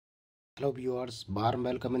Hello viewers, warm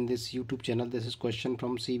welcome in this YouTube channel. This is question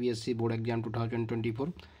from cbse board exam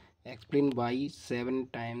 2024. Explain why 7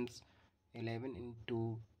 times 11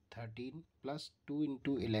 into 13 plus 2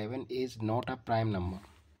 into 11 is not a prime number.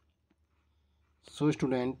 So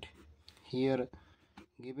student, here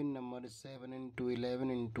given number is 7 into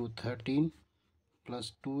 11 into 13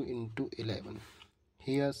 plus 2 into 11.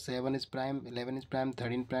 Here 7 is prime, 11 is prime,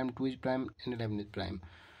 13 prime, 2 is prime and 11 is prime.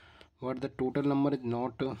 What the total number is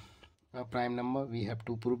not a prime number, we have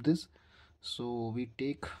to prove this. So we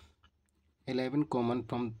take 11 common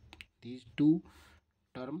from these two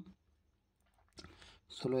term.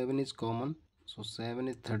 So 11 is common, so 7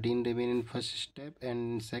 is 13 remain in first step,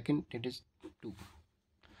 and second it is 2.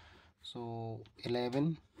 So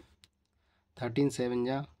 11 13 7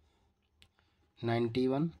 ja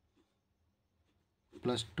 91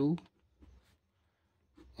 plus 2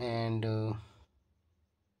 and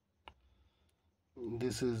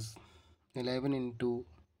this is 11 into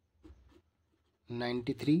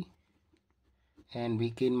 93, and we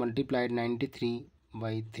can multiply 93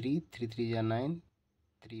 by 3. 3 3 are 9,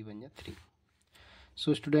 3 1 are 3.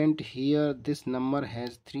 So student, here this number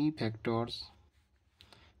has 3 factors.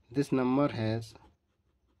 This number has,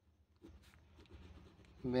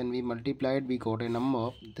 when we multiplied we got a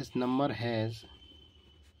number. This number has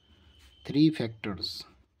 3 factors: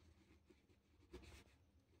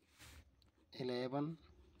 11,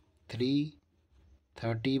 3,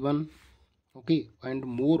 31, okay, and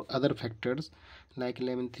more other factors like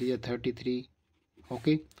 11 3 are 33,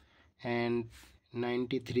 okay, and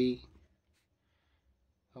 93,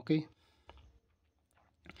 okay.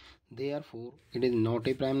 Therefore it is not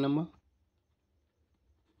a prime number,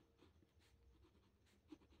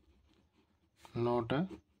 not a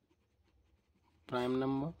prime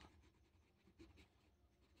number,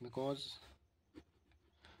 because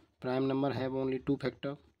prime number have only 2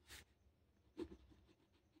 factor.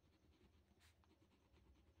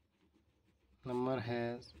 Number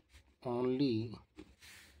has only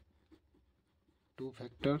 2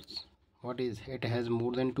 factors. What is it? Has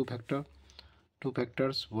more than 2 factor. 2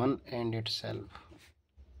 factors, 1 and itself.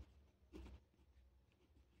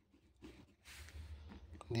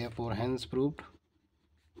 Therefore hence proved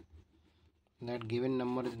that given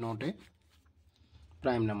number is not a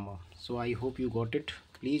prime number. So I hope you got it.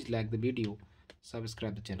 Please like the video,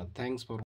 subscribe the channel. Thanks for